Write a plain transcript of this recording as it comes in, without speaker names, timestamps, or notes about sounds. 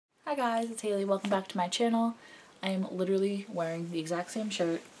Hi guys, it's Haley. Welcome back to my channel. I am literally wearing the exact same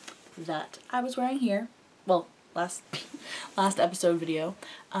shirt that I was wearing here. Well, last episode video.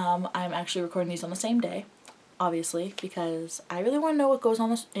 I'm actually recording these on the same day, obviously, because I really want to know what goes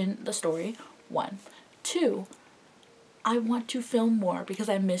on in the story. 1. 2, I want to film more because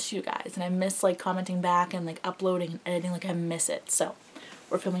I miss you guys and I miss like commenting back and like uploading and editing. Like I miss it. So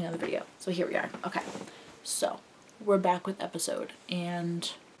we're filming another video. So here we are. Okay. So we're back with episode and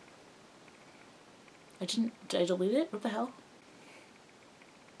did I delete it? What the hell?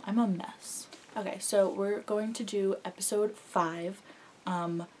 I'm a mess. Okay, so we're going to do episode 5.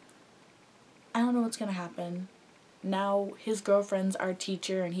 I don't know what's gonna happen. Now his girlfriend's our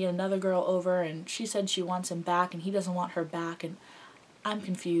teacher and he had another girl over and she said she wants him back and he doesn't want her back and I'm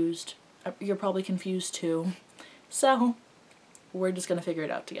confused. You're probably confused too. So we're just gonna figure it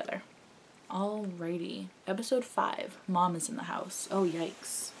out together. Alrighty. Episode 5. Mom is in the house. Oh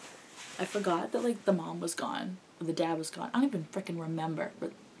yikes. I forgot that like the mom was gone. Or the dad was gone. I don't even freaking remember.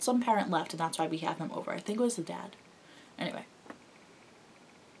 But some parent left and that's why we have him over. I think it was the dad. Anyway.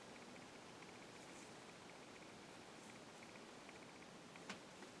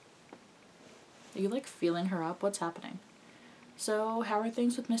 Are you like feeling her up? What's happening? So how are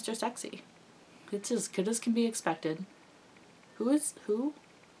things with Mr. Sexy? It's as good as can be expected. Who?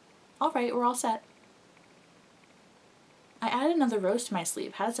 Alright, we're all set. I added another rose to my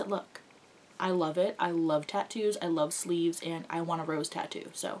sleeve. How does it look? I love it. I love tattoos. I love sleeves and I want a rose tattoo.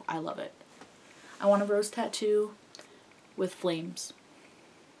 So I love it. I want a rose tattoo with flames.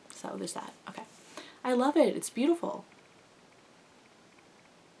 So there's that. Okay. I love it. It's beautiful.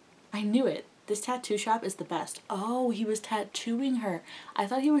 I knew it. This tattoo shop is the best. Oh, he was tattooing her. I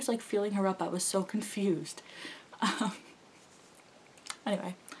thought he was like feeling her up. I was so confused.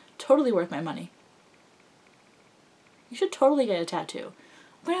 Anyway, totally worth my money. You should totally get a tattoo.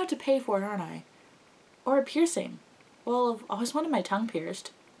 I'm gonna have to pay for it, aren't I? Or a piercing. Well, I've always wanted my tongue pierced.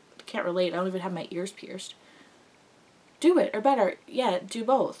 Can't relate. I don't even have my ears pierced. Do it, or better yet, do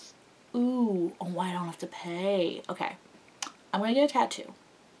both. Ooh, oh, I don't have to pay. Okay, I'm gonna get a tattoo.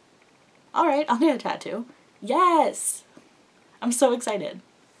 Alright, I'll get a tattoo. Yes! I'm so excited.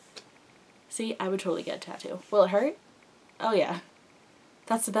 See, I would totally get a tattoo. Will it hurt? Oh yeah.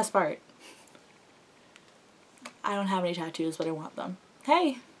 That's the best part. I don't have any tattoos, but I want them.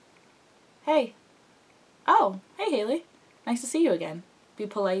 Hey! Hey! Oh, hey Haley. Nice to see you again. Be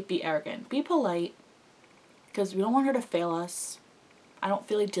polite, be arrogant. Be polite, because we don't want her to fail us. I don't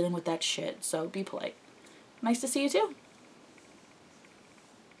feel like dealing with that shit, so be polite. Nice to see you too.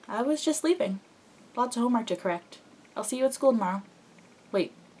 I was just leaving. Lots of homework to correct. I'll see you at school tomorrow.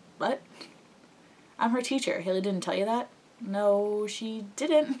 Wait, what? I'm her teacher. Haley didn't tell you that? No, she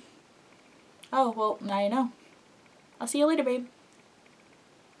didn't. Oh, well, now you know. I'll see you later, babe.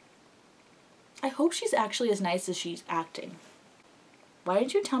 I hope she's actually as nice as she's acting. Why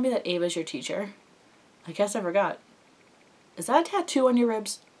didn't you tell me that Ava's your teacher? I guess I forgot. Is that a tattoo on your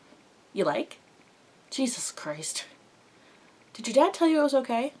ribs? You like? Jesus Christ. Did your dad tell you it was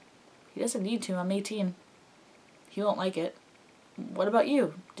okay? He doesn't need to. I'm 18. He won't like it. What about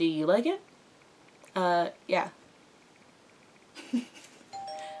you? Do you like it? Yeah.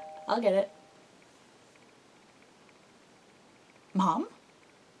 I'll get it. Mom?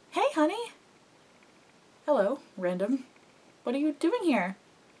 Hey, honey. Hello, random. What are you doing here?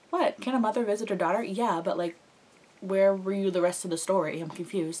 What? Can a mother visit her daughter? Yeah, but like, where were you the rest of the story? I'm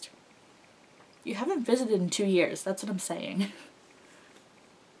confused. You haven't visited in 2 years. That's what I'm saying.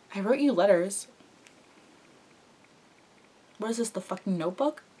 I wrote you letters. What is this, the fucking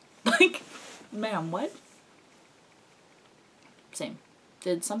Notebook? Like, ma'am, what? Same.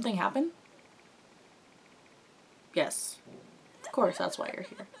 Did something happen? Yes. Of course, that's why you're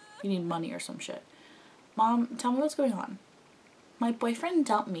here. You need money or some shit. Mom, tell me what's going on. My boyfriend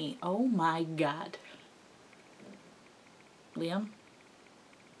dumped me. Oh my god. Liam?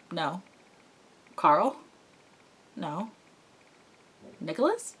 No. Carl? No.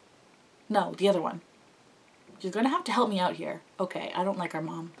 Nicholas? No, the other one. You're gonna have to help me out here. Okay, I don't like our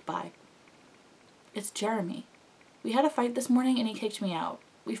mom. Bye. It's Jeremy. We had a fight this morning and he kicked me out.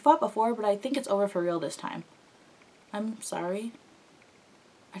 We fought before, but I think it's over for real this time. I'm sorry.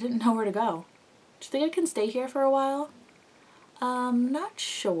 I didn't know where to go. Do you think I can stay here for a while? Not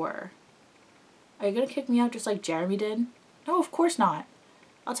sure. Are you gonna kick me out just like Jeremy did? No, of course not.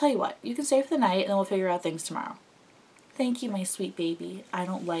 I'll tell you what, you can stay for the night and then we'll figure out things tomorrow. Thank you, my sweet baby. I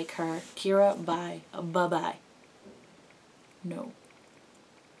don't like her. Kira, bye. Bye-bye. No.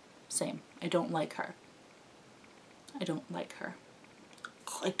 Same. I don't like her. I don't like her.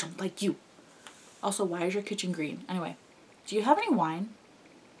 I don't like you. Also, why is your kitchen green? Anyway, do you have any wine?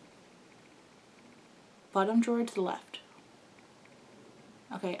 Bottom drawer to the left.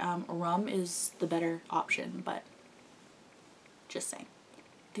 Okay, rum is the better option, but just saying.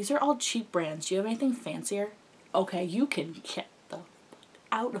 These are all cheap brands. Do you have anything fancier? Okay, you can get the fuck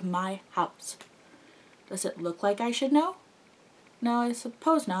out of my house. Does it look like I should know? No, I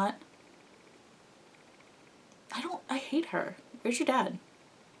suppose not. I hate her. Where's your dad?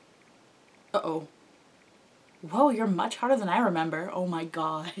 Uh-oh. Whoa, you're much harder than I remember. Oh my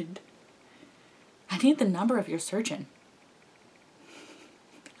god. I need the number of your surgeon.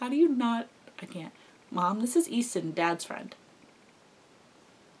 How do you not... I can't. Mom, this is Easton, Dad's friend.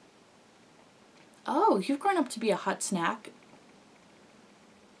 Oh, you've grown up to be a hot snack.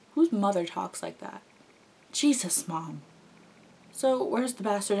 Whose mother talks like that? Jesus, Mom. So, where's the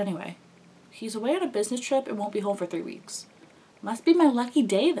bastard anyway? He's away on a business trip and won't be home for 3 weeks. Must be my lucky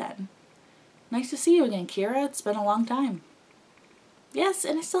day then. Nice to see you again, Kira. It's been a long time. Yes,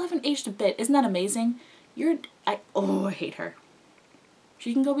 and I still haven't aged a bit. Isn't that amazing? I hate her.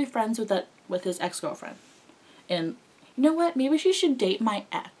 She can go be friends with his ex-girlfriend. And you know what? Maybe she should date my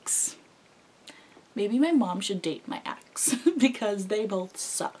ex. Maybe my mom should date my ex because they both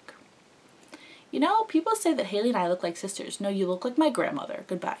suck. You know, people say that Haley and I look like sisters. No, you look like my grandmother.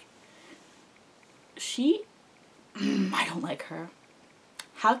 Goodbye. I don't like her.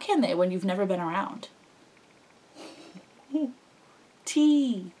 How can they when you've never been around?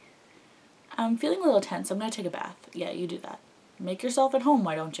 Tea. I'm feeling a little tense. I'm gonna take a bath. Yeah, you do that. Make yourself at home,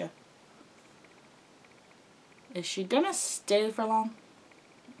 why don't you? Is she gonna stay for long?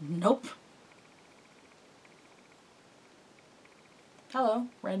 Nope. Hello,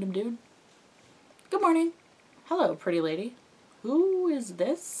 random dude. Good morning. Hello, pretty lady. Who is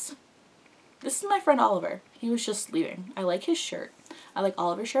this? This is my friend Oliver. He was just leaving. I like his shirt. I like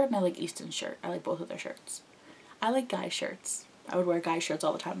Oliver's shirt and I like Easton's shirt. I like both of their shirts. I like guy shirts. I would wear guy shirts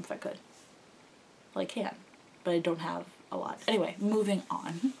all the time if I could. Well, I can, but I don't have a lot. Anyway, moving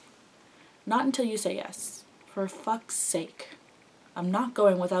on. Not until you say yes. For fuck's sake. I'm not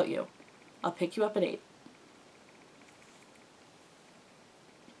going without you. I'll pick you up at 8.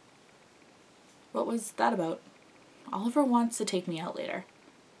 What was that about? Oliver wants to take me out later.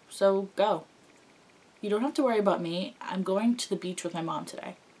 So go. You don't have to worry about me. I'm going to the beach with my mom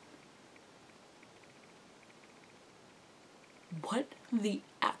today. What the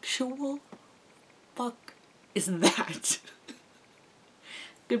actual fuck is that?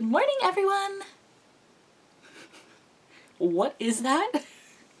 Good morning, everyone. What is that?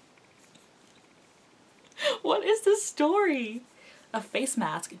 What is the story? A face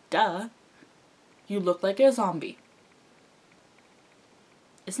mask, duh. You look like a zombie.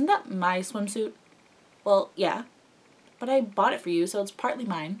 Isn't that my swimsuit? Well, yeah, but I bought it for you, so it's partly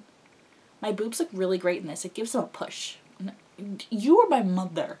mine. My boobs look really great in this. It gives them a push. You are my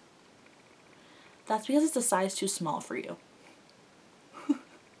mother. That's because it's a size too small for you.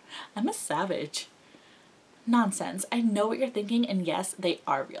 I'm a savage. Nonsense. I know what you're thinking, and yes, they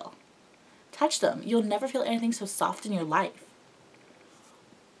are real. Touch them. You'll never feel anything so soft in your life.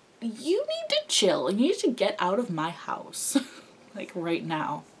 You need to chill. You need to get out of my house. Like right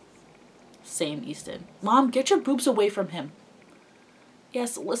now. Same, Easton. Mom, get your boobs away from him.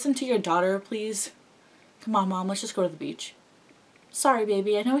 Yes, listen to your daughter, please. Come on, Mom, let's just go to the beach. Sorry,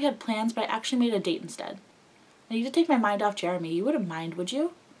 baby, I know we had plans, but I actually made a date instead. I need to take my mind off Jeremy. You wouldn't mind, would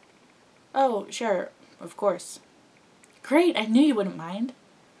you? Oh, sure, of course. Great, I knew you wouldn't mind.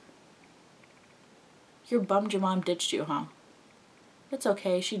 You're bummed your mom ditched you, huh? It's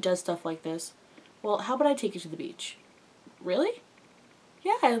okay, she does stuff like this. Well, how about I take you to the beach? Really?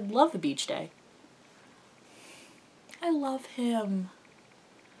 Yeah, I love the beach day. I love him.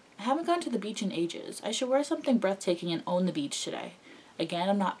 I haven't gone to the beach in ages. I should wear something breathtaking and own the beach today. Again,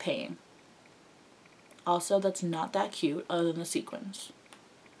 I'm not paying. Also, that's not that cute other than the sequins.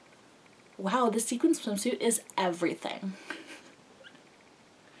 Wow, the sequin swimsuit is everything.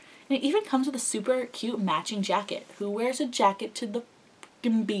 And it even comes with a super cute matching jacket. Who wears a jacket to the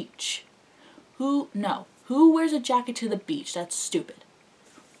fucking beach? No. Who wears a jacket to the beach? That's stupid.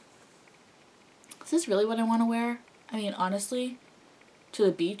 Is this really what I want to wear? I mean, honestly, to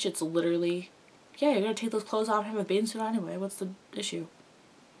the beach, it's literally, yeah, you're going to take those clothes off and have a bathing suit anyway. What's the issue?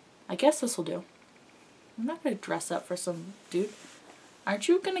 I guess this will do. I'm not going to dress up for some dude. Aren't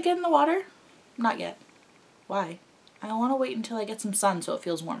you going to get in the water? Not yet. Why? I want to wait until I get some sun so it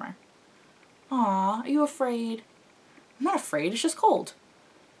feels warmer. Aw, are you afraid? I'm not afraid, it's just cold.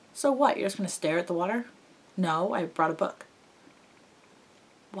 So what, you're just going to stare at the water? No, I brought a book.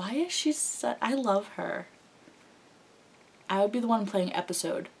 Why is she I love her. I would be the one playing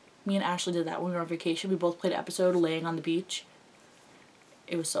episode. Me and Ashley did that when we were on vacation. We both played episode laying on the beach.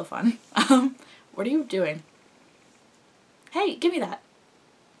 It was so fun. What are you doing? Hey, give me that.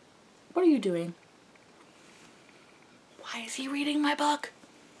 What are you doing? Why is he reading my book?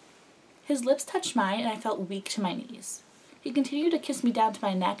 His lips touched mine and I felt weak to my knees. He continued to kiss me down to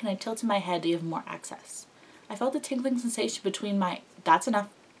my neck and I tilted my head to give him more access. I felt a tingling sensation between my... That's enough.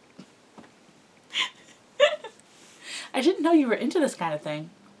 I didn't know you were into this kind of thing.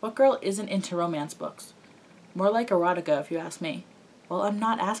 What girl isn't into romance books? More like erotica if you ask me. Well, I'm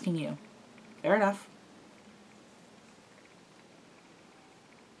not asking you. Fair enough.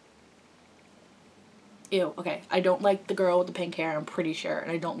 Ew, okay. I don't like the girl with the pink hair, I'm pretty sure.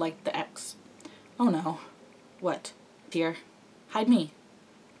 And I don't like the ex. Oh no. What? Dear. Hide me.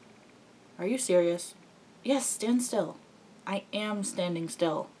 Are you serious? Yes, stand still. I am standing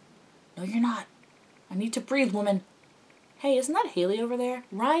still. No, you're not. I need to breathe, woman. Hey, isn't that Haley over there?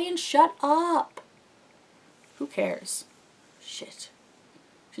 Ryan, shut up! Who cares? Shit.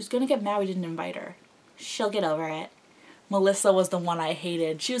 She's gonna get mad we didn't invite her. She'll get over it. Melissa was the one I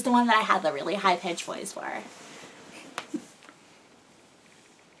hated. She was the one that I had the really high-pitched voice for.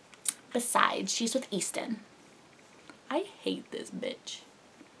 Besides, she's with Easton. I hate this bitch.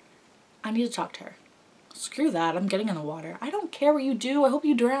 I need to talk to her. Screw that, I'm getting in the water. I don't care what you do, I hope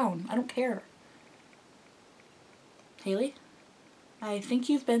you drown. I don't care. Haley, I think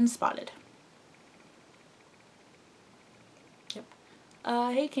you've been spotted. Yep.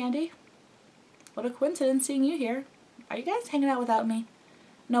 Hey Candy. What a coincidence seeing you here. Are you guys hanging out without me?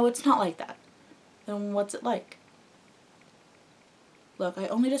 No, it's not like that. Then what's it like? Look, I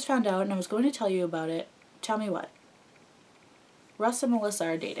only just found out and I was going to tell you about it. Tell me what? Russ and Melissa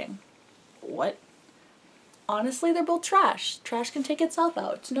are dating. What? Honestly, they're both trash. Trash can take itself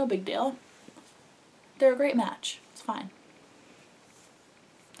out. It's no big deal. They're a great match. It's fine.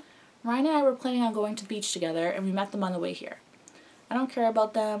 Ryan and I were planning on going to the beach together and we met them on the way here. I don't care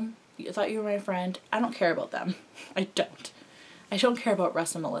about them. You thought you were my friend. I don't care about them. I don't. I don't care about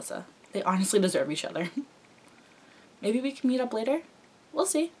Russ and Melissa. They honestly deserve each other. Maybe we can meet up later? We'll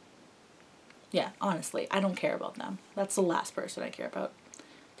see. Yeah, honestly, I don't care about them. That's the last person I care about.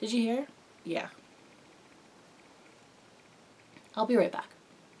 Did you hear? Yeah. I'll be right back.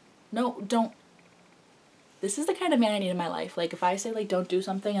 No, don't. This is the kind of man I need in my life. Like, if I say, like, don't do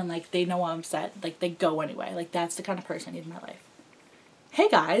something and, like, they know I'm upset, like, they go anyway. Like, that's the kind of person I need in my life. Hey,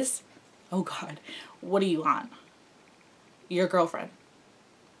 guys. Oh, God. What do you want? Your girlfriend.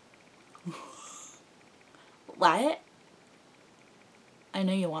 What? I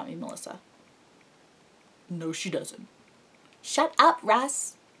know you want me, Melissa. No, she doesn't. Shut up,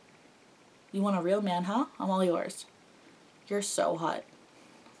 Russ. You want a real man, huh? I'm all yours. You're so hot.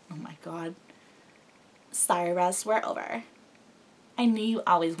 Oh, my God. Sorry, Russ, we're over. I knew you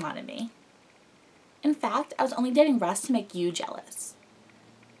always wanted me. In fact, I was only dating Russ to make you jealous.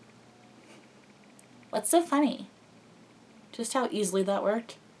 What's so funny? Just how easily that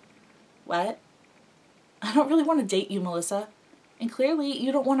worked. What? I don't really want to date you, Melissa. And clearly,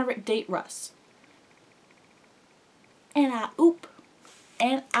 you don't want to date Russ. And I oop.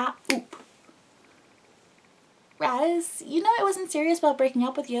 And I oop. Russ, you know I wasn't serious about breaking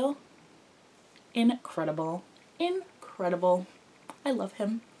up with you. Incredible. Incredible. I love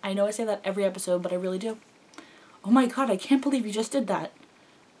him. I know I say that every episode, but I really do. Oh my God, I can't believe you just did that.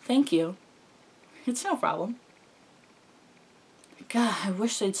 Thank you. It's no problem. God, I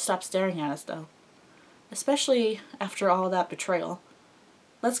wish they'd stop staring at us, though. Especially after all that betrayal.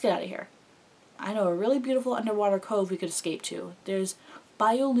 Let's get out of here. I know a really beautiful underwater cove we could escape to. There's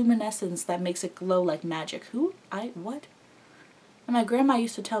bioluminescence that makes it glow like magic. What? And my grandma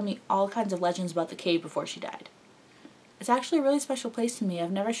used to tell me all kinds of legends about the cave before she died. It's actually a really special place to me.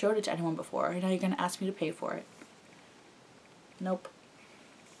 I've never showed it to anyone before. I know you're going to ask me to pay for it. Nope.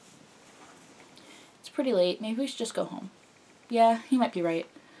 It's pretty late. Maybe we should just go home. Yeah, he might be right.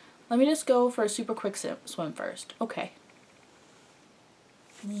 Let me just go for a super quick swim first. Okay.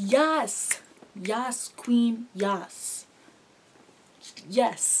 Yes! Yes, queen. Yes.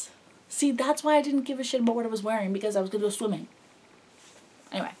 Yes. See, that's why I didn't give a shit about what I was wearing, because I was going to go swimming.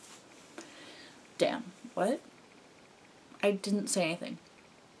 Anyway. Damn. What? I didn't say anything.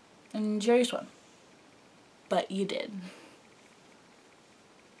 Enjoy your swim. But you did.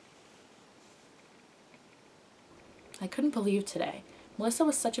 I couldn't believe today. Melissa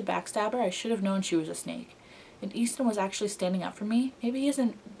was such a backstabber, I should have known she was a snake. And Easton was actually standing up for me. Maybe he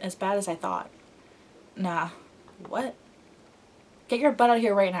isn't as bad as I thought. Nah. What? Get your butt out of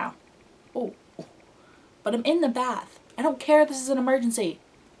here right now. Oh. But I'm in the bath. I don't care if this is an emergency.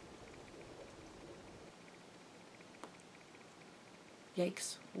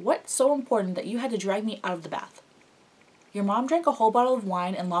 Yikes. What's so important that you had to drag me out of the bath? Your mom drank a whole bottle of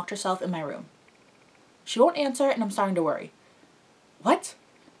wine and locked herself in my room. She won't answer and I'm starting to worry. What?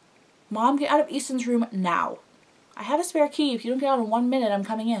 Mom, get out of Easton's room now. I have a spare key. If you don't get out in 1 minute, I'm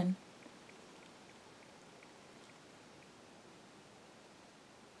coming in.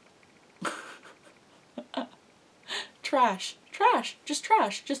 Trash. Trash. Just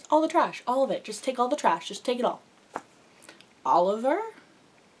trash. Just all the trash. All of it. Just take all the trash. Just take it all. Oliver?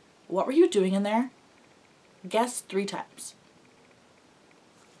 What were you doing in there? Guess 3 times.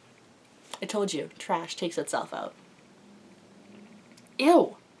 I told you, trash takes itself out.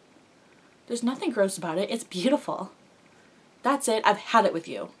 Ew. There's nothing gross about it. It's beautiful. That's it. I've had it with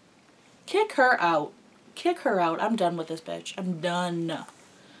you. Kick her out. Kick her out. I'm done with this bitch. I'm done.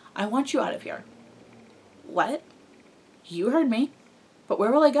 I want you out of here. What? You heard me. But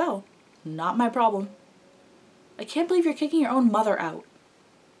where will I go? Not my problem. I can't believe you're kicking your own mother out.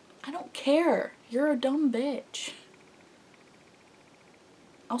 I don't care. You're a dumb bitch.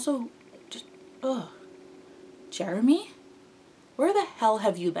 Also, just, ugh. Jeremy? Where the hell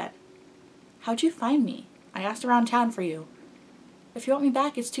have you been? How'd you find me? I asked around town for you. If you want me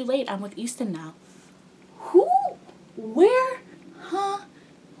back, it's too late. I'm with Easton now. Who? Where? Huh?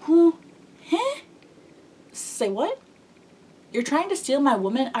 Who? Huh? Say what? You're trying to steal my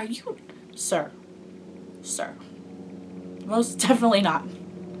woman? Are you... Sir. Sir. Most definitely not.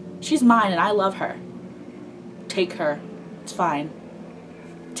 She's mine and I love her. Take her. It's fine.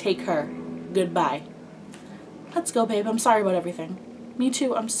 Take her. Goodbye. Let's go, babe. I'm sorry about everything. Me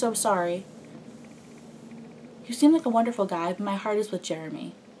too. I'm so sorry. You seem like a wonderful guy, but my heart is with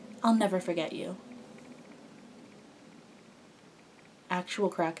Jeremy. I'll never forget you.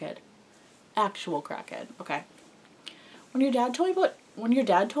 Actual crackhead. Actual crackhead. Okay. When your dad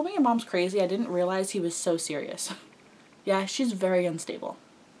told me your mom's crazy, I didn't realize he was so serious. Yeah, she's very unstable.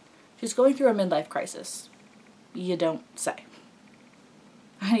 She's going through a midlife crisis. You don't say.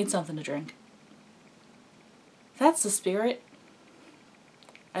 I need something to drink. That's the spirit.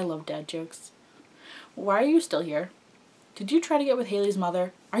 I love dad jokes. Why are you still here? Did you try to get with Haley's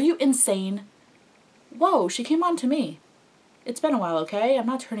mother? Are you insane? Whoa, she came on to me. It's been a while, okay? I'm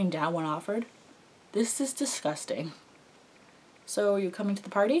not turning down when offered. This is disgusting. So, are you coming to the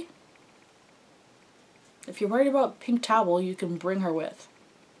party? If you're worried about Pink Towel, you can bring her with.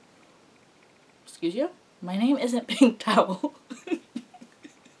 Excuse you? My name isn't Pink Towel.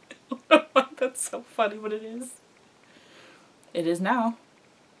 That's so funny, but it is. It is now.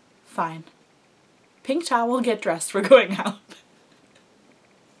 Fine. Pink Towel, get dressed. We're going out.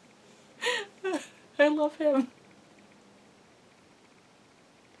 I love him.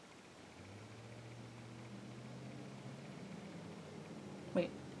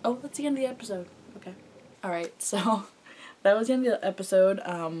 Wait. Oh, that's the end of the episode. Okay. Alright, so that was the end of the episode.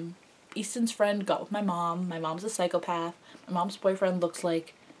 Easton's friend got with my mom. My mom's a psychopath. My mom's boyfriend looks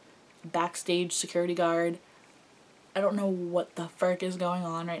like a backstage security guard. I don't know what the frick is going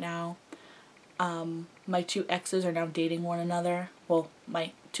on right now. My 2 exes are now dating one another. Well,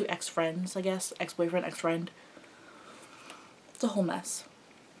 my 2 ex-friends, I guess. Ex-boyfriend, ex-friend. It's a whole mess.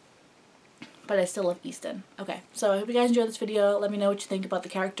 But I still love Easton. Okay, so I hope you guys enjoyed this video. Let me know what you think about the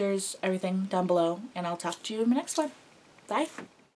characters, everything down below. And I'll talk to you in the next one. Bye!